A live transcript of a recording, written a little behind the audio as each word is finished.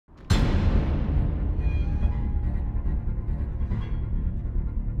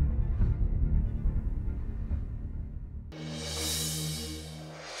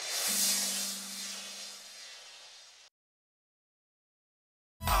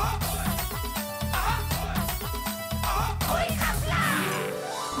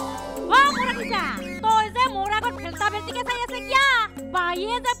বাইৰ দিকে চাই আছে কিয়া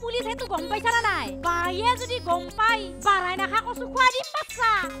বাইয়ে যে পুলিচ হেতু গম পাইছা না নাই বাইয়ে যদি গম পাই বাৰাই নাখা কচু খুৱা দিম বাচ্চা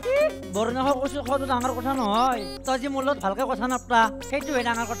বৰনাখা কচু খোৱাটো ডাঙৰ কথা নহয় তই যে মোৰ লগত ভালকে কথা নাপতা সেইটোহে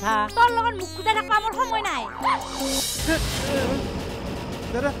ডাঙৰ কথা তোৰ লগত মুখ খুদাই থাকবা মোৰ সময় নাই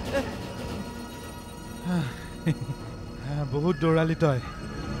দাদা বহুত দৌৰালি তই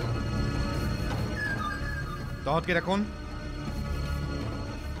তহঁতকেইটা কোন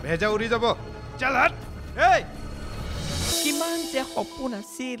ভেজা উৰি যাব চল হাত এই কিমান যে সপোন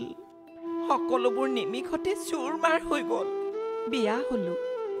আছিল সকলোবোৰ নিমিষতে চুৰমাৰ হৈ গ'ল বিয়া হলো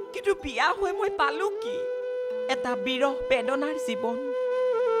কিন্তু বিয়া হৈ মই পালো কি এটা বিৰহ বেদনাৰ জীৱন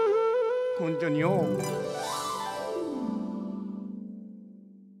কোনজনীও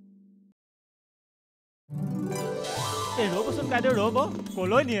ৰ'বচোন কাইদেউ ৰ'ব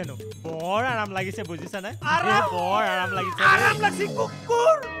কলৈ নিয়েনো বৰ আৰাম লাগিছে বুজিছা নাই বৰ আৰাম লাগিছে আৰাম লাগছি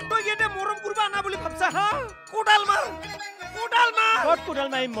কুকুৰ তই কেনে মৰম কৰবা না বুলি ভাবছা হা কোডাল মাৰ ক'ত কোডাল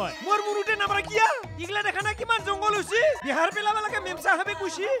মাৰিম মই মোৰ মুৰুতে নামাৰা কিয়া ইগলা দেখা না কিমান জংগল হৈছে বিহাৰ পেলাবালাকে মেম সাহেবে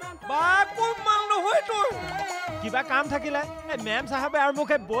কৈছি বা কম মাল নহয় তোৰ কিবা কাম থাকিলে মেম সাহেবে আৰু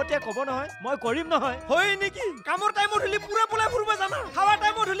মোক বতে ক'ব নহয় মই কৰিম নহয় হয় নেকি কামৰ টাইমত হলি পুৰা পলাই ফুৰব জানা খাৱা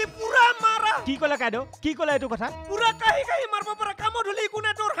টাইমত হলি পুৰা মাৰা কি ক'লে কাইদেউ কি ক'লে এইটো কথা পুৰা কাহি মাৰব পৰা কামত হলি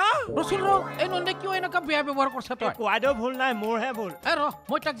কোনে তোৰ হা ৰসুল এই নন্দে কিয় এনেকা বেয়া ব্যৱহাৰ কৰছ তই কোৱাইদেউ ভুল নাই মোৰহে ভুল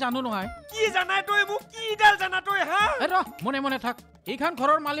মই তাক জানো নহয় কি জানাই তই মোক কি ডাল জানা তই হা মনে মনে থাক এইখান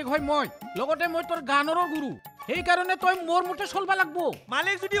ঘৰৰ মালিক হয় মই লগতে মই তোৰ গানৰৰ গুৰু এই কাৰণে তই মোৰ মতে চলবা লাগবো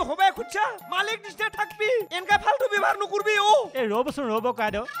মালিক যদি হবাই খুচ্ছা মালিক নিশ্চয় থাকবি এনকা ফালতু ব্যৱহাৰ নকৰবি এই ৰ'বচোন ৰ'ব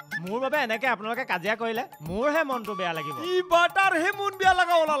কাইদেউ মোৰ বাবে এনেকে আপোনালোকে কাজিয়া কৰিলে মোৰহে মনটো বেয়া লাগিব ই বাটাৰ হে মন বেয়া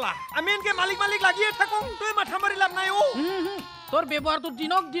লাগা ওলালা আমি এনকে মালিক লাগিয়ে থাকোঁ তই মাথা মাৰি লাভ নাই তোৰ ব্যৱহাৰটো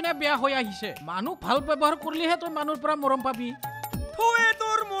দিনক দিনে বেয়া হৈ আহিছে মানুহ ভাল ব্যৱহাৰ কৰিলেহে তই মানুহৰ পৰা মৰম পাবি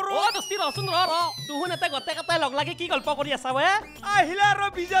তোৰ মৰম দস্তি ৰচোন তুহুন এটা গতে কাটাই লগ লাগি কি গল্প কৰি আছা বে আহিলা আৰু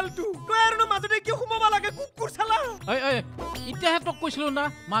বিজালটো তই আৰু মাজতে কি সোমাবা লাগে কুকুৰ চালা এতিয়াহে তোক কৈছিলো না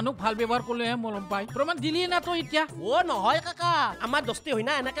মানুহ ভাল ব্যৱহাৰ কৰিলেহে মৰম পায় প্ৰমাণ দিলি না তই এতিয়া নহয় কাকা আমাৰ দস্তি হৈ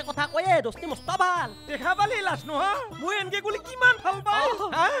না এনেকে কথা কয়ে দস্তি মস্ত ভাল দেখা পালি লাজ নহয় মই এনেকে কলি কিমান ভাল পাওঁ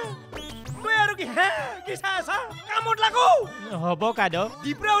তই আৰু কি হে কি চাই আছা কামত লাগো হ'ব কাইদেউ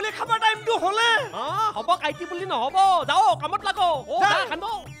দিপৰা ওলে খাবা টাইমটো হলে হ'ব কাইটি বুলি নহব যাও কামত লাগো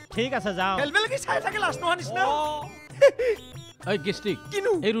ঠিক আছে যাও হেলবেল কি চাই থাকে লাজ নহয় নিচিনা এই গেষ্টিক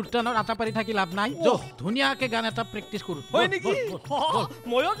এই ৰুটানৰ আটা পাৰি থাকি লাভ নাই ধুনীয়াকে গান এটা প্ৰেক্টিচ কৰো হয় নেকি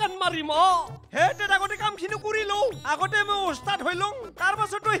ময়ো গান মাৰিম হে তেত আগতে কামখিনি কৰি লওঁ আগতে মই ওস্তাদ হৈ লওঁ তাৰ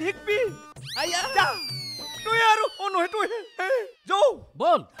পাছত তই শিকবি তই আৰু নহয় তই যাও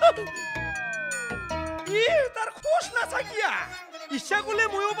বল ই তাৰ খোজ নাথাকিয়া ইচ্ছা কৰিলে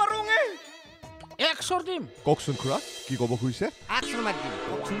ময়ো পাৰোঙে একশৰ দিম কওকচোন খুৰা কি ক'ব খুজিছে আকচোন মাতি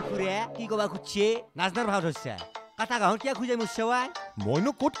কওকচোন খুৰে কি ক'বা খুজিছে নাজনাৰ ভাও ধৰছা কাটা গাঁৱৰ কিয় খুজাই মুচাৱাই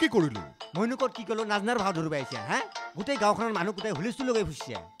মইনো ক'ত কি কৰিলো মইনো ক'ত কি ক'লো নাজনাৰ ভাও ধৰিব আহিছা হা গোটেই গাঁওখনৰ মানুহ গোটেই হুলিস্থুল লগাই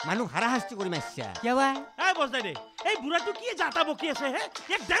ফুৰিছে মানুহ হাৰাশাস্তি কৰি মাৰিছা কিয় বাই বজাই দে এই বুঢ়াটো কি যাতা বকি আছে হে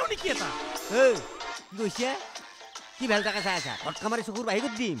এক দাও নেকি এটা কি কৈছে কি ভাল জাগা চাই আছা ঘটকা মাৰি চকুৰ বাহিৰ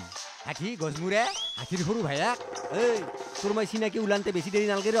কৰি দিম হাতী গছমূৰে হাতীৰ সৰু ভাইয়াক তোৰ মই চিনাকি ওলানতে বেছি দেৰি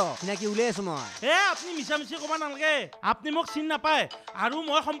নালাগে চিনাকি ওলাই আছো মই আপুনি মিছা মিছি ক'ব নালাগে আপুনি মোক চিন নাপায় আৰু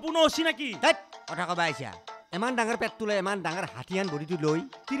মই সম্পূৰ্ণ অচিনাকি কথা ক'বা আহিছা ইমান ডাঙৰ পেটটো লৈ ইমান ডাঙৰ হাতীয়ান বডিটো লৈ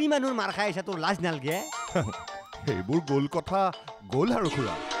 ৩ মানুহৰ মাৰ খাই আহিছা তোৰ লাজ নালাগে সেইবোৰ গ'ল কথা গ'ল আৰু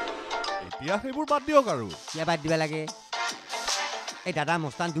খুৰা এতিয়া সেইবোৰ বাদ দিয়ক আৰু কিয় বাদ দিবা লাগে এই দাদা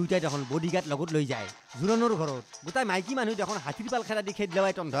মস্তান দুইটাই দেখোন বডিগাৰ্ড লগত লৈ যায় জোৰণৰ ঘৰত গোটাই মাইকী মানুহ দেখোন হাতীৰ পাল খেলা দি খেদ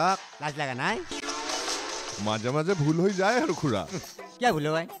লৱাই তন্ধক লাজ লাগা নাই মাজে মাজে ভুল হৈ যায় আৰু খুৰা কিয় ভুল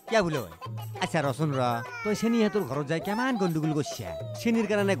হয় আচ্ছা ৰচোন তই চেনীহঁতৰ ঘৰত যাই কিমান গণ্ডগোল কৰিছা চেনীৰ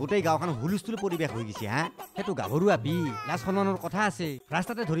কাৰণে গোটেই গাঁওখন হুলস্থুল পৰিৱেশ হৈ গৈছে হা সেইটো গাভৰু আপি লাজ সন্মানৰ কথা আছে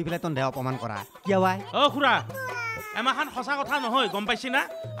ৰাস্তাতে ধৰি পেলাই তন্ধে অপমান কৰা কিয় বাই খুৰা এমাখান সঁচা কথা নহয় গম পাইছি না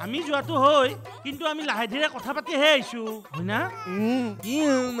আমি যোৱাটো হয় কিন্তু আমি লাহে ধীৰে কথা পাতিহে আহিছো হয় না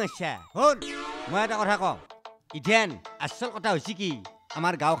হ'ল মই এটা কথা কওঁ ইথেন আচল কথা হৈছে কি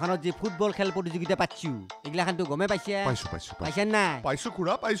আমাৰ গাঁওখনত যে ফুটবল খেল প্ৰতিযোগিতা পাতিছো এইগিলাখানতো গমে পাইছে নাই পাইছো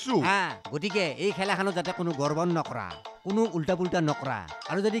খুৰা পাইছো গতিকে এই খেলাখনত যাতে কোনো গৰ্বন নকৰা কোনো উল্টা পুল্টা নকৰা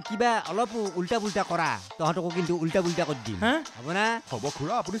আৰু যদি কিবা অলপ উল্টা পুল্টা কৰা তহঁতকো কিন্তু উল্টা পুল্টা কৰি দিম হ'ব না হ'ব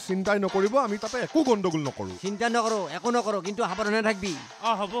খুৰা আপুনি চিন্তাই নকৰিব আমি তাতে একো গণ্ডগোল নকৰো চিন্তা নকৰো একো নকৰো কিন্তু সাৱধানে থাকবি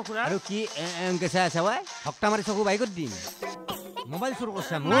হ'ব খুৰা আৰু কি চাই আছা হপ্তা মাৰি চকু বাই কৰি দিম মোবাইল চুৰ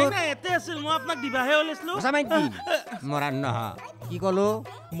কৰছা মোৰ নাই এতে আছিল মই আপোনাক দিবাহে ওলাইছিলো মৰাণ নহয় কি ক'লো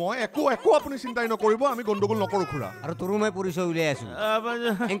মই একো আপুনি চিন্তাই নকৰিব আমি গণ্ডগোল নকৰো খুৰা আৰু তোৰো মই পৰিচয় উলিয়াই আছো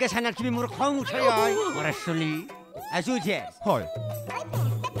এনেকে চাই নাথাকিবি মোৰ খং উঠে মৰা চলি আছো উঠে হয়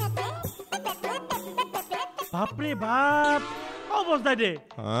বাপৰে বাপ অৱস্থা দে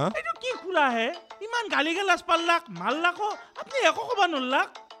হা এইটো কি খুৰা হে ইমান গালি গালাজ পাল্লাক মাল্লাক আপুনি একো ক'ব নল্লাক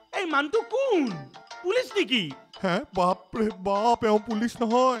এই মানুহটো কোন পুলিচ নেকি হে বাপৰে বাপ এওঁ পুলিচ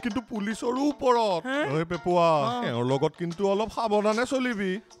নহয় কিন্তু পুলিচৰো ওপৰত ঐ পেপুৱা এওঁৰ লগত কিন্তু অলপ সাৱধানে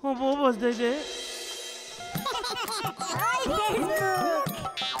চলিবি হ'ব অৱস্থা দে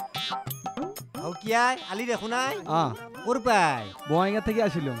কিয়াই আলি দেখো নাই ক'ৰ পাই বঙাইগাঁও থেকে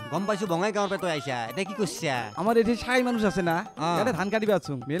আসিলাম গম পাইছো বঙাইগাঁৱৰ পৰা তই আহিছা এতিয়া কি কৰিছা আমার এটি সাই মানুষ আছে না ইয়াতে ধান কাটিবা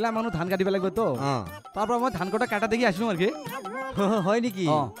আছো মেলা মানুষ ধান কাটিবা লাগবে তো তারপর মই ধান কটা কাটা দেখি আসলো আর কি হয় নেকি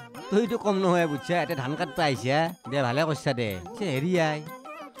তইতো কম নহয় বুজিছা এতিয়া ধান কাটবা আহিছা দে ভালে কৰিছা দে হেৰি আই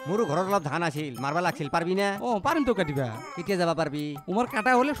মোৰো ঘৰত অলপ ধান আছিল মাৰবা লাগছিল পাৰবি না পাৰিম তো কাটিবা কেতিয়া যাবা পাৰবি উমাৰ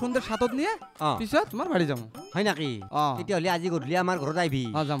কাটা হলে সন্ধ্যে 7ত নিয়ে পিছত তোমাৰ বাড়ি যাম হয় নাকি তেতিয়াহ'লে আজি গধূলি আমাৰ ঘৰত আহিবি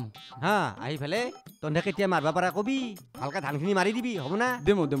যাম হা আহি ফেলে তহঁতে কেতিয়া মাৰবা পাৰা কবি ভালকে ধানখিনি মাৰি দিবি হ'ব না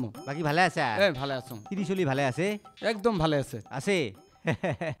দেমো দেমো বাকী ভালে আছা ভালে আছো তিৰি চলি ভালে আছে একদম ভালে আছে আছে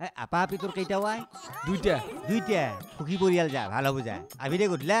আপা আপি তোৰ কেইটা ৱাই দুইটা সুখী পৰিয়াল যা ভাল হ'ব যা আবি দে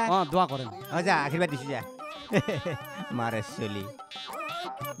গধূলা দোয়া কৰেন যা আশীৰ্বাদ দিছো যা মাৰে চলি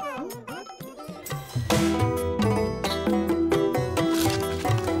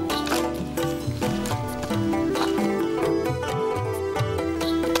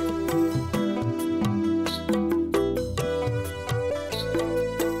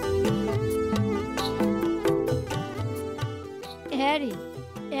হেৰি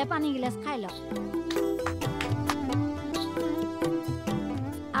পানী গিলাচ খাই ল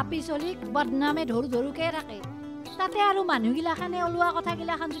আপি চলিক বদনামে ধৰুকে থাকে তাতে আৰু মানুহগিলাখানে ওলোৱা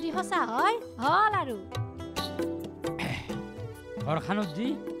কথাগিলাখান যদি সঁচা হয় হল আৰু ঘৰখানত যি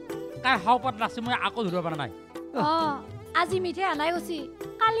কাৰ হাওপাত লাগছে মই আকৌ ধৰিব পৰা নাই আজি মিঠে আনাই গৈছি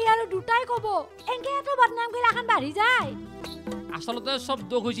কালি আৰু দুটাই কব এংকেতো বদনাম গিলাখান বাঢ়ি যায় আচলতে চব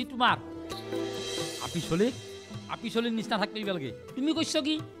দোষ হৈছে তোমাৰ আপি চলিৰ নিচিনা থাকিব লাগে তুমি কৈছ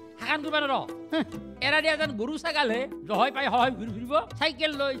কি হাকান কৰিব নৰ এৰা দিয়া যেন গৰু ছাগালে ৰহয় পাই হয় ঘূৰি ফুৰিব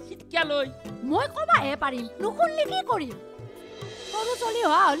চাইকেল লৈ চিটকা লৈ মই কবাহে পাৰিম নুশুনলি কি কৰিম সৰু চলি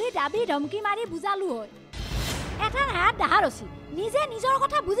হোৱা হলি দাবী ধমকি মাৰি বুজালো হয় এঠান হাত দাহাৰ হৈছি নিজে নিজৰ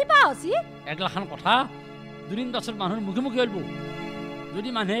কথা বুজি পা হৈছি এগলাখান কথা দুদিন পাছত মানুহৰ মুখে মুখে ওলব যদি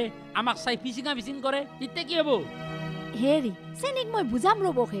মানুহে আমাক চাই ফিচিং কৰে তেতিয়া কি হ'ব হেৰি চেনিক মই বুজাম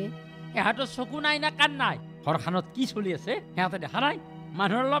ৰ'বহে এহাতৰ চকু নাই না কাণ নাই ঘৰখানত কি চলি আছে সিহঁতে দেখা নাই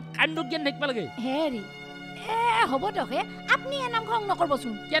মানুহৰ অলপ কাণ্ড জ্ঞান থাকিব লাগে হেৰি হ'ব দকে আপুনি এনাম খং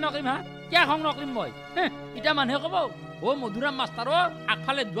নকৰবচোন কিয় নকৰিম হা কিয় খং নকৰিম মই এতিয়া মানুহে ক'ব মধুৰাম মাষ্টাৰৰ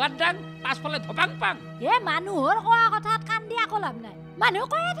আগফালে দুৱাৰ ডাং পাছফালে ধপাং পাং মানুহৰ কোৱা কথাত কাণ দি আকৌ লাভ নাই মানুহ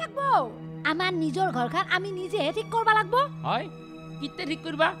কৈয়ে থাকব আমাৰ নিজৰ ঘৰখন আমি নিজেহে ঠিক কৰিব লাগব হয় কিতে ঠিক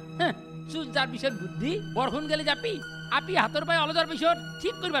কৰিবা চুজ যাৰ পিছত বুদ্ধি বৰষুণ গেলি জাপি আপি হাতৰ পাই অলজাৰ পিছত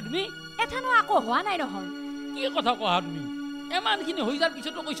ঠিক কৰিবা তুমি এথানো আকৌ হোৱা নাই নহয় কি কথা কোৱা তুমি ইমানখিনি হৈ যোৱাৰ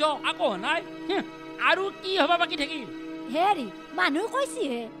পিছতো কৈছ আকৌ হোৱা নাই আৰু কি হবা বাকী থাকিল হেৰি মানুহ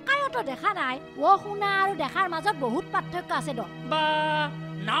কৈছিহে কায়তো দেখা নাই শুনা আৰু দেখাৰ মাজত বহুত পাৰ্থক্য আছে বা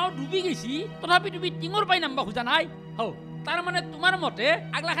নাও ডুবি গৈছি তথাপি তুমি টিঙৰ পাই নাম্বা খোজা নাই তাৰ মানে তোমাৰ মতে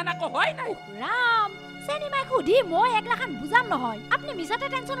আগলাখান আকৌ হয় নাই ৰাম চেনিমাই সুধি মই একলাখান বুজাম নহয় আপুনি মিছাতে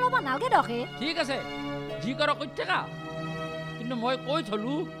টেনচন ল'ব নালগে দকে ঠিক আছে যি কৰ কৈ থাকা কিন্তু মই কৈ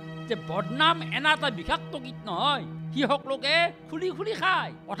থলো যে বদনাম এনা এটা বিষাক্ত গীত নহয় সি সকলোকে খুলি খুলি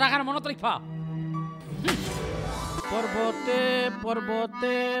খায় কথাখান মনত ৰাখিবা পৰ্বতে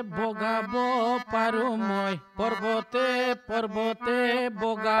পৰ্বতে বগাব পাৰো মই পৰ্বতে পৰ্বতে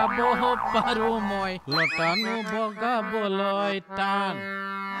বগাব পাৰো মই লতানো বগাবলৈ টান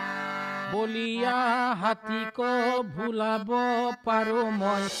বলিয়া হাতীক ভুলাব পাৰো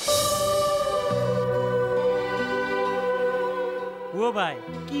মই ভাই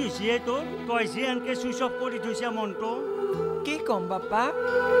কি হৈছে তোৰ তই যে এনেকে চুইচ অফ কৰি থৈছা মনটো কি কম বাপা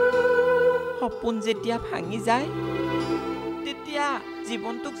সপোন যেতিয়া ভাঙি যায় তেতিয়া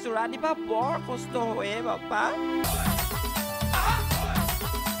জীৱনটোক জোৰা দিবা বৰ কষ্ট হয়ে বাপা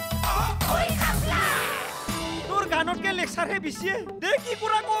তোৰ গানতকে লেকচাৰহে বেছিয়ে দে কি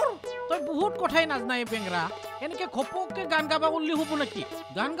কৰা কৰ তই বহুত কথাই নাজানাই পেংৰা এনেকে খপককে গান গাবা উল্লি হ'ব নেকি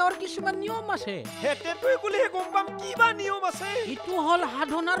গান গাওয়াৰ কিছুমান নিয়ম আছে হেতে তুই কলিহে গম পাম কিবা নিয়ম আছে ইটো হল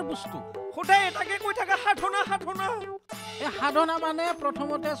সাধনাৰ বস্তু সদায় এটাকে কৈ থাকা সাধনা এই সাধনা মানে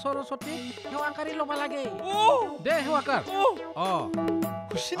প্ৰথমতে সৰস্বতী সেৱাকাৰী ল'ব লাগে দে সেৱাকাৰ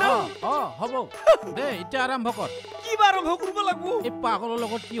খুশি না হ'ব দে এতিয়া আৰম্ভ কৰ কিবা আৰম্ভ কৰিব লাগিব এই পাগলৰ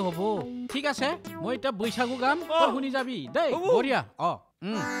লগত কি হ'ব ঠিক আছে মই এতিয়া বৈশাগু গাম তই শুনি যাবি দেই বঢ়িয়া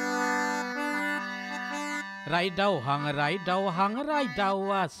रायदाव हां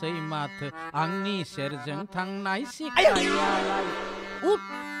रायदावा सैमाथ आंनि सेरजों थांनाय सिखायालाय उठ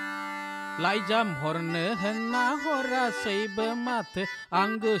लाइजाम हरनो होनना हरासैबो माथो आं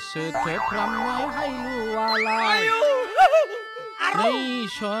गोसोथो फ्रामनाय हायलुवालाय नै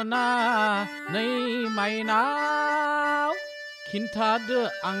सना नै माइनाव खिन्थादो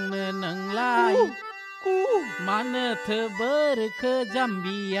आंनो नोंलाय मानोथो बोरखो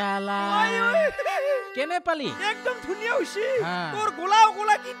जाम्बियालाय কেনে পালি একদম ধুনিয়া হইছে তোর গোলাও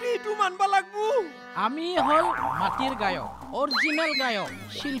গোলা কিটি ইটু মানবা লাগবো আমি হল মাটির গায়ক অরিজিনাল গায়ক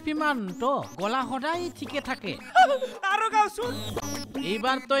শিল্পী মান তো গলা সদায় ঠিকে থাকে আৰু গাওছুন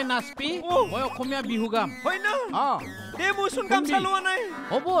এইবাৰ তই নাচবি মই অসমীয়া বিহু গাম হয় না দে মইছুন কাম চালোৱা নাই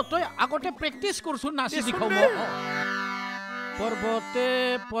হ'ব তই আগতে প্ৰেক্টিচ কৰছুন নাচি দেখাব পৰ্বতে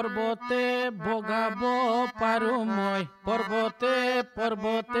পৰ্বতে বগাব পাৰো মই পৰ্বতে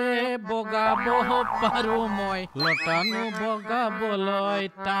পৰ্বতে বগাব পাৰো মই লতানো বগাবলৈ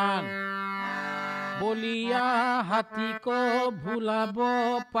টান বলিয়া হাতীক ভুলাব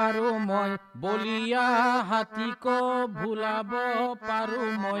পাৰো মই বলিয়া হাতীক ভুলাব পাৰো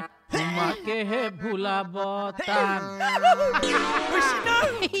মই তোমাকেহে ভুলাব টান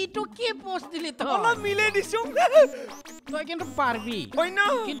এইটো কি পোষ্ট দিলি তই অলপ মিলে দিছো তই কিন্তু পারবি হয় না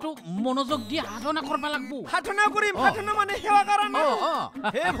কিন্তু মনোযোগ দিয়ে সাধনা করবা লাগবো সাধনা কৰিম সাধনা মানে সেৱা কাৰণে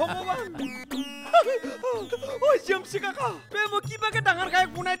হে ভগৱান ঐ জমসি কাকা তই মোক কিবাকে ডাঙৰ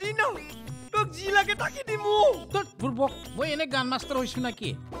গায়ক বনাই দি ন তোক যি লাগে তাকে দিমু তোৰ পূৰ্বক মই এনে গান মাষ্টাৰ হৈছো নাকি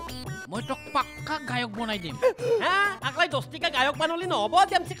মই তোক পাক্কা গায়ক বনাই দিম হা আকলাই 10 টিকা গায়ক বানলি নহব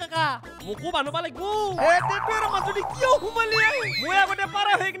জমসি কাকা মোকো বানবা লাগিব হে তেটোৰ মাজুলি কিয় ঘুমালি মই আগতে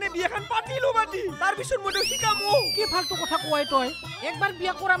পাৰা হৈ কিনে বিয়াখন পাতিলো বাদি তাৰ পিছত মই তো শিকামু কি ফালতু কথা কোৱাই তই একবাৰ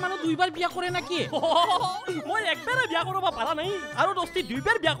বিয়া কৰা মানুহ দুইবাৰ বিয়া কৰে নাকি মই একবাৰে বিয়া কৰিব পাৰা নাই আৰু 10টি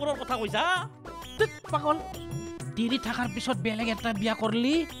দুইবাৰ বিয়া কৰাৰ কথা কৈছা পাগল তিৰি থাকাৰ পিছত বেলেগ এটা বিয়া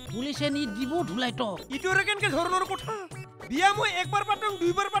কৰলি পুলিচে নি দিব ধুলাই তো ইটোৰে কেনকে ধৰণৰ কথা বিয়া মই একবাৰ পাতং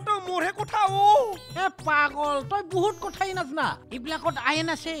দুইবাৰ পাতং মোৰহে কথা এ পাগল তই বহুত কথাই নাজনা এইবিলাকত আইন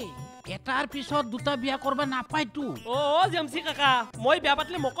আছে এটাৰ পিছত দুটা বিয়া কৰবা নাপায়তো জমসি কাকা মই বিয়া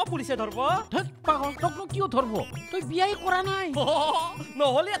পাতলে মকো পুলিচে ধৰব ধক পাগল তকনো কিয় ধৰব তই বিয়াই কৰা নাই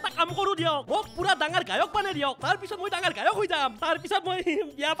নহলে এটা কাম কৰো দিয়ক মোক পুৰা ডাঙৰ গায়ক বানাই দিয়ক তাৰ পিছত মই ডাঙৰ গায়ক হৈ যাম তাৰ পিছত মই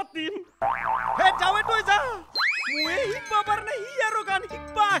বিয়া পাতিম হে যাৱে তই যা মই শিকবা পাৰ নাই হি আৰু গান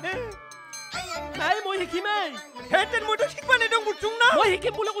শিকবা হে নাই মই শিকিমে হেতেন মই তো শিকবা নেদং বুঝুং না মই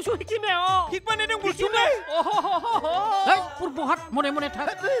শিকিম বুলি কৈছো শিকিমে শিকবা নেদং বুঝুং না এই পূৰ্বহাত মনে মনে থাক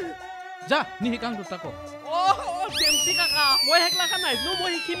যা নিহিকাং দুটাকো জমসি কাকা মই হেকলা খান নাই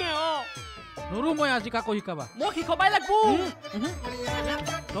মই শিকিমে নৰু মই আজি কাকো শিকাবা মোক শিকবাই লাগবো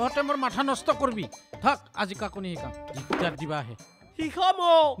তহঁতে মোৰ মাথা নষ্ট কৰবি থাক আজি কাকো নিহিকাং দিগদাৰ দিবা আহে শিকাম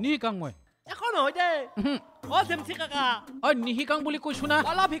নিহিকাং মই এখন হয় দে জমসি কাকা নিহিকাং বুলি কৈছো না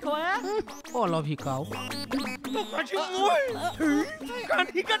অলপ শিকোৱা অলপ শিকাও গান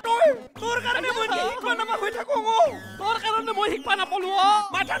শিকা তই তোৰ কাৰণে মই শিকবা নাপা হৈ থাকো তোৰ কাৰণে মই শিকবা নাপালো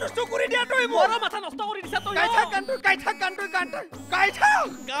মাথা নষ্ট কৰি দিয়া তই মোৰ মাথা নষ্ট কৰি দিছা তই গাই থাক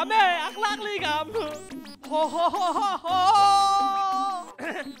গামে আকলা আকলি গাম হ হ হ হ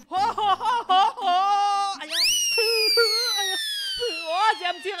হ হ হ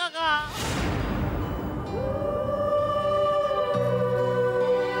জমসি কাকা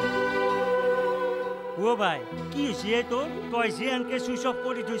ভাই কি হৈছে তোৰ তই যে এনেকে চুইচ অফ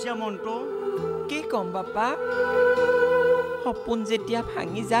কৰি থৈছা মনটো কি কম বাপা সপোন যেতিয়া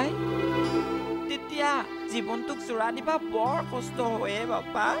ভাঙি যায় তেতিয়া জীৱনটোক জোৰা দিবা বৰ কষ্ট হয়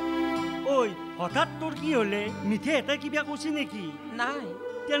বাপা ঐ হঠাৎ তোৰ কি হলে মিঠে এটা কিবা কৈছে নেকি নাই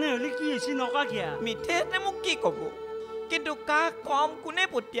তেনেহলে কি হৈছে নকা কিয়া মিঠেতে মোক কি কব কিন্তু কাক কম কোনে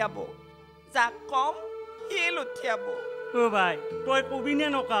পঠিয়াব যাক কম সিয়ে লঠিয়াব ভাই তই কবি নে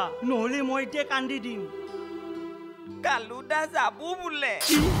নকা নহলে মই এতিয়া কান্দি দিম কালুদা যাব বোলে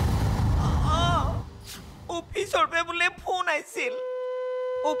অফিচৰ পৰা বোলে ফোন আহিছিল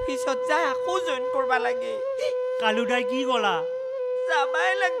অফিচত যাই আকৌ জইন কৰবা লাগে কালুদাই কি কলা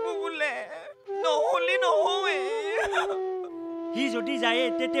যাবাই লাগব বোলে নহলে নহয়ে সি যদি যায়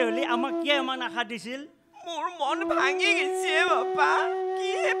তেতিয়াহ'লে আমাক কিয় ইমান আশা দিছিল মোৰ মন ভাঙি গৈছে বাপা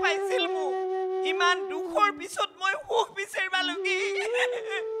কিহে পাইছিল মোক ইমান দুখৰ পিছত মই সুখ বিচাৰিবা লাগি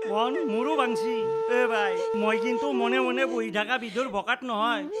মন মোৰো ভাঙছি ভাই মই কিন্তু মনে মনে বহি থকা বিধৰ বকাত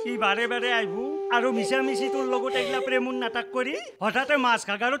নহয় সি বাৰে বাৰে আহিব আৰু মিছা মিছি তোৰ লগত এইগিলা প্ৰেমুন নাটক কৰি হঠাতে মাছ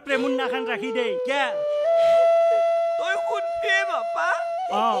ঘাগাৰত প্ৰেমুন নাখান ৰাখি দে কিয়া তই শুনবি বাপা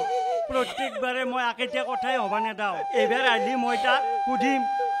প্ৰত্যেকবাৰে মই আকেতিয়া কথাই হবা নেদাও এইবাৰ আহিলি মই তাক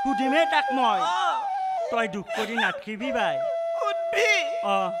সুধিমে তাক মই তই দুখ কৰি নাথাকিবি ভাই শুনবি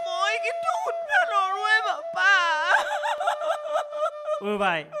মই কিন্তু শুনবা নৰোৱে বাপা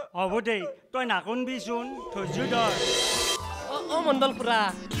ভাই হ'ব দেই তই নাকনবিচোন ধৈৰ্য ধৰ মণ্ডল খুৰা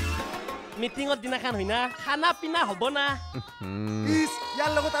মিটিঙৰ দিনাখন হয় না খানা পিনা হ'ব না ইস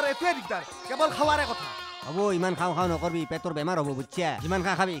ইয়াৰ লগত আৰু এটোৱে দিগদাৰ কেৱল খাৱাৰে কথা হ'ব ইমান খাওঁ খাওঁ নকৰবি পেটৰ বেমাৰ হ'ব বুজিছা যিমান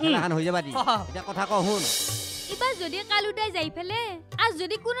খা খাবি খেলাখান হৈ যাবা দি এতিয়া কথা কওঁ শুন এবাৰ যদি কালুদাই যাই ফেলে আজ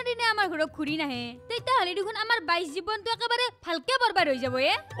যদি কোনোদিনে আমাৰ ঘৰত ঘূৰি নাহে তেতিয়াহ'লে দেখোন আমাৰ 22 জীৱনটো একেবাৰে ভালকে বৰবাদ হৈ যাব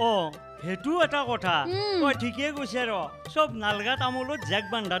সেইটো এটা কথা তই ঠিকেই কৈছে ৰ চব নালগা তামোলত জেক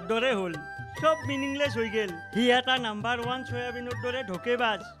বান্ধাৰ দৰে হ'ল চব মিনিংলেছ হৈ গেল সি এটা নাম্বাৰ 1 সয়াবিনৰ দৰে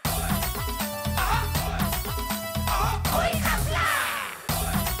ঢোকেবাজ ঐ খাপলা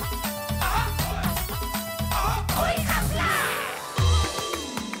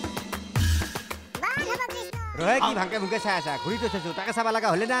ৰহে কি ভাংকে ভুংকে চাই আছা ঘূৰি তো চাইছো তাকে চাবা লগা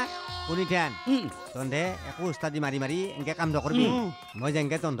হ'লে না কোনি ধ্যান তন্ধে একো উস্তাদি মাৰি মাৰি এনেকে কাম নকৰবি মই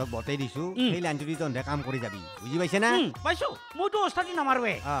যেনেকে তন্ধক বতাই দিছো সেই লাইনটোদি তন্ধে কাম কৰি যাবি বুজি পাইছে না পাইছো মইতো উস্তাদি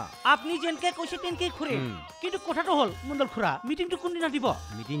নামাৰোৱে আপুনি যেনকে কৈছে তেনকে খুৰে কিন্তু কথাটো হ'ল মণ্ডল খুৰা মিটিংটো কোনদিনা দিব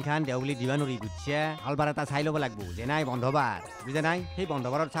মিটিং খান দেও বুলি দিবা নৰি বুজিছে হালবাৰ এটা চাই ল'ব লাগব যে নাই বন্ধবাৰ বুজা নাই সেই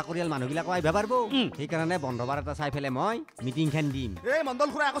বন্ধবাৰত চাকৰিয়াল মানুহবিলাক আহিব পাৰিব সেইকাৰণে বন্ধবাৰ এটা চাই ফেলে মই মিটিং খান দিম এই মণ্ডল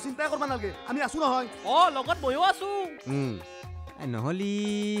খুৰা একো চিন্তা কৰবা নালাগে আমি আছো নহয় লগত ময়ো আছো নহলি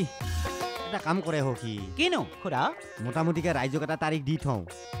এটা কাম কৰে হকি কিনো খুৰা মোটামুটিকে ৰাইজক এটা তাৰিখ দি থওঁ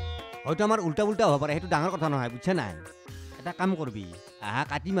হয়তো আমাৰ উল্টা উল্টা হ'ব পাৰে সেইটো ডাঙৰ কথা নহয় বুজিছে নাই এটা কাম কৰবি আহা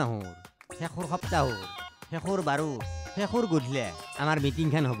কাতি মাহৰ শেষৰ সপ্তাহৰ শেষৰ বাৰো শেষৰ গধূলা আমাৰ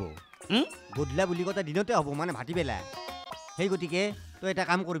মিটিংখন হ'ব গধূলা বুলি কথা দিনতে হ'ব মানে ভাটিবেলা সেই গতিকে তই এটা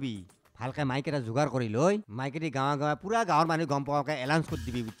কাম কৰবি ভালকে মাইক এটা যোগাৰ কৰি লৈ মাইকেদি গাঁৱে গাঁৱে পুৰা গাঁৱৰ মানুহ গম পোৱাকে এলাউন্স কৰি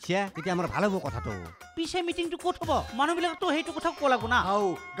দিবি বুজিছা তেতিয়া আমাৰ ভাল হ'ব কথাটো পিছে মিটিংটো ক'ত হ'ব মানুহবিলাকতো সেইটো কথা ক'ব লাগব না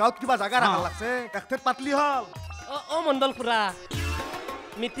গাঁৱত কিবা জাগা ৰাখা লাগছে একঠেত পাতলি হল মণ্ডল খুৰা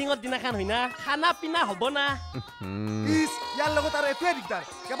মিটিঙৰ দিনাখন হয় না খানা পিনা হ'ব না ইস ইয়াৰ লগত আৰু এটোৱে দিগদাৰ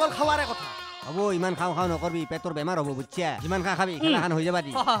কেৱল খাৱাৰে কথা হ'ব ইমান খাওঁ খাওঁ নকৰবি পেটৰ বেমাৰ হ'ব বুজিছা যিমান খা খাবি খেলাখান হৈ যাবা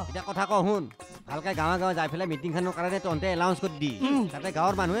দি এতিয়া কথা কওঁ শুন ভালকে গাঁৱে গাঁৱে যাই পেলাই মিটিংখনৰ কাৰণে তহঁতে এলাউন্স কৰি দি তাতে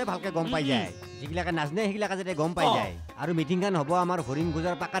গাঁৱৰ মানুহে ভালকে গম পাই যায় যিগিলাকে নাজনে সেইগিলাকে যাতে গম পাই যায় আৰু মিটিংখন হ'ব আমাৰ হৰিণ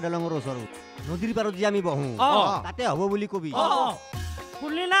গুজাৰ পাকা দলঙৰ ওচৰত নদীৰ পাৰত যে আমি বহো তাতে হ'ব বুলি কবি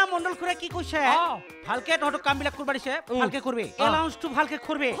শুনলি না মণ্ডল খুৰা কি কৈছে ভালকে তহঁতক কামবিলাক কৰিব দিছে ভালকে কৰবি এলাউন্সটো ভালকে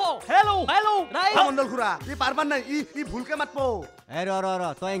কৰবি হেল্ল মণ্ডল খুৰা ই পাৰবাৰ নাই ই ভুলকে মাতব এ ৰ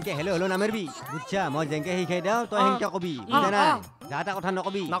তই এনেকে হেল্ল' হেল্ল' নামাৰিবি বুজিছা মই যেনেকে শিকাই দিওঁ তই সেনেকে কবি বুজা নাই যা এটা কথা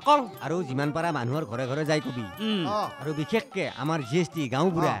নকবি আৰু যিমান পাৰা মানুহৰ ঘৰে ঘৰে যাই কবি আৰু বিশেষকে আমাৰ GST গাঁও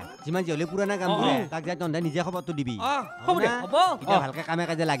বুঢ়া যিমান যি হ'লে পুৰণা গাঁও বুঢ়া তাক যাই তহঁতে নিজে খবৰটো দিবি এতিয়া ভালকে কামে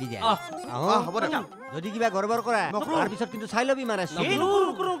কাজে লাগি যায় হ'ব দে যদি কিবা গড়বড় কৰা তাৰ পিছত কিন্তু চাই ল'বি মাৰা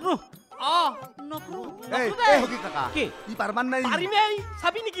ই পাৰবাৰ নাই পাৰিমেই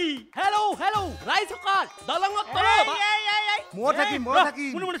চাবি নেকি হেল্ল ৰাইজ সকল দলঙত মই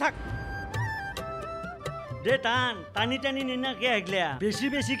থাকিম দে টানি টানি নিনাকে আহিলা বেছি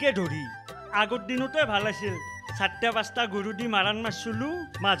বেছিকে ধৰি আগৰ দিনতে ভাল আছিল 4-5টা গৰু দি মাৰাণ মাৰিছিলো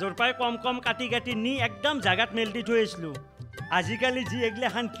মাজৰ পৰাই কম কম কাটি কাটি নি একদম জাগাত মেল দি থৈ আহিছিলো আজিকালি যি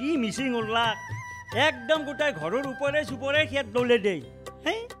এগিলাখান কি মিচিং ওলাক একদম গোটাই ঘৰৰ ওপৰে চুপৰে সিয়াত দলে দেই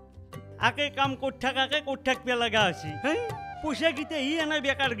আকে কাম ক'ত থাকিব লগা হৈছে পইচা কেইটা এনাই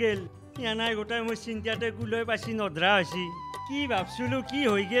বেকাৰ গেল এনাই গোটাই মই চিন্তাতে গুলৈ পাচি নধৰা হৈছে কি ভাবছিলো কি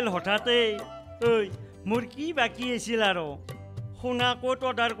হৈ গেল হঠাতে ঐ মোৰ কি বাকী আছিল আৰু সোণা ক'ত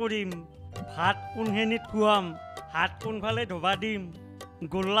অৰ্ডাৰ কৰিম ভাত কোনখিনিত খুৱাম হাত কোনফালে ধোবা দিম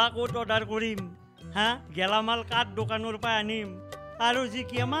গোল্লা ক'ত অৰ্ডাৰ কৰিম গেলামাল কাঠ দোকানৰ পৰা আনিম আৰু যি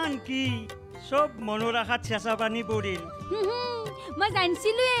কিমান কি চব মনৰ আশাত চেঁচা পানী পৰিল মই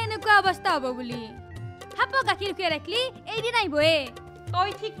জানিছিলো এনেকুৱা অৱস্থা হ'ব বুলি হাপ গাখীৰ খুৱাই ৰাখলি এইদিন আহিবয়ে তই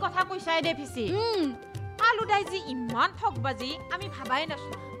ঠিক কথা কৈছাই দে পিছি কালুদাই যি ইমান ঠগবাজি আমি ভাবাই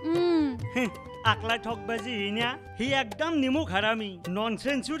নাছো আকলাই ঠগবাজি হিনা সি একদম নিমুখ হাৰামি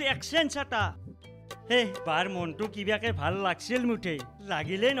ননচেন্সৰ এক্সেঞ্চ এটা বাৰ মনটো কিবাকে ভাল লাগছিল মুঠেই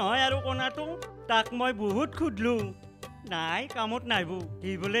লাগিলেই নহয় আৰু কোনাটো তাক মই বহুত খুদলো নাই কামত নাইব সি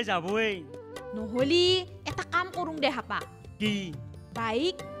বোলে যাবই নহলি এটা কাম কৰোঁ দে হাপা কি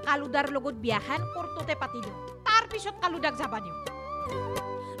বাইক কালুদাৰ লগত বিয়াখন কৰ্টতে পাতি দিওঁ তাৰ পিছত কালুদাক যাবা দিওঁ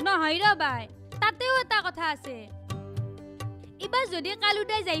নহয় ৰ বাই তাতেও এটা কথা আছে এবাৰ যদি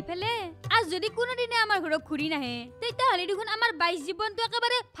কালুদাই যাই ফেলে আজ যদি কোনোদিনে আমাৰ ঘৰত ঘূৰি নাহে তেতিয়াহ'লে দেখোন আমাৰ 22 জীৱনটো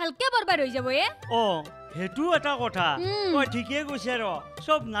একেবাৰে ভালকে বৰবাদ হৈ যাব সেইটো এটা কথা তই ঠিকেই কৈছে ৰ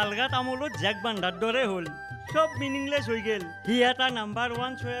চব নালগা তামোলত জেক বান্ধাৰ দৰে হ'ল চব মিনিংলেছ হৈ গেল সি এটা নাম্বাৰ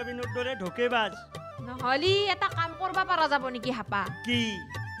 1 সয়াবিনৰ দৰে ঢোকেবাজ নহলি এটা কাম কৰবা পাৰা যাব নেকি হাপা কি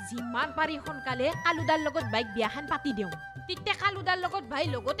যিমান পাৰি সোনকালে কালুদাৰ লগত বাইক বিয়াখন পাতি দিওঁ তেতিয়া কালুদাৰ লগত ভাই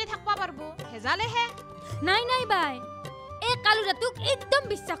লগতে থাকবা পাৰব হেজালেহে নাই বাই এই কালুদাটোক একদম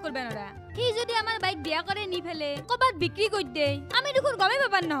বিশ্বাস কৰবা নৰা সি যদি আমাৰ বাইক বিয়া কৰে নি ফেলে কবাত বিক্ৰী কৰি দে আমি দেখোন গমে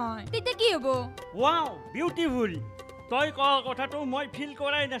পাবাৰ নহয় তেতিয়া কি হ'ব ৱাও বিউটিফুল তই কোৱা কথাটো মই ফিল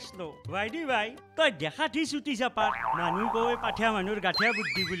কৰাই নাছিলো বাইদি বাই তই দেখাঠি চুটি চাপাত মানুহ কৈ পাঠিয়া মানুহৰ গাঠিয়া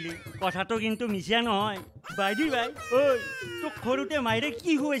বুদ্ধি বুলি কথাটো কিন্তু মিছা নহয় বাইদি বাই ঐ তোক সৰুতে মাইৰে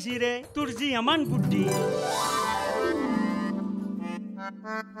কি হৈছি ৰে তোৰ যি ইমান বুদ্ধি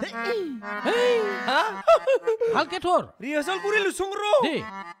ভালকে থৰ ৰিহাৰ্চেল কৰিলো চুংৰো দে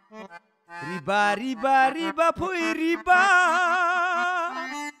ৰিবা ৰিবা ৰিবা ফুই ৰিবা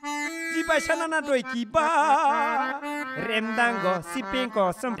কি পাইছা না তই কিবা ৰেমদাংগ চিপিংক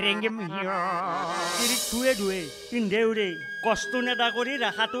সম্ৰেংগেম হিয়া তিৰিক থুৱে ধুৱে পিন্ধে উৰে কষ্ট নেদা কৰি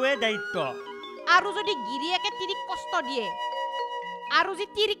ৰাখাটোৱে দায়িত্ব আৰু যদি গিৰিয়েকে তিৰিক কষ্ট দিয়ে আৰু যদি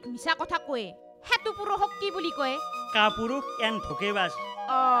তিৰিক মিছা কথা কয় হেতু পুৰুষক কি বুলি কয় কাপুৰুষ এন ধকেবাজ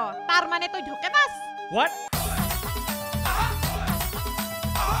তাৰ মানে তই ধকেবাজ হোৱাট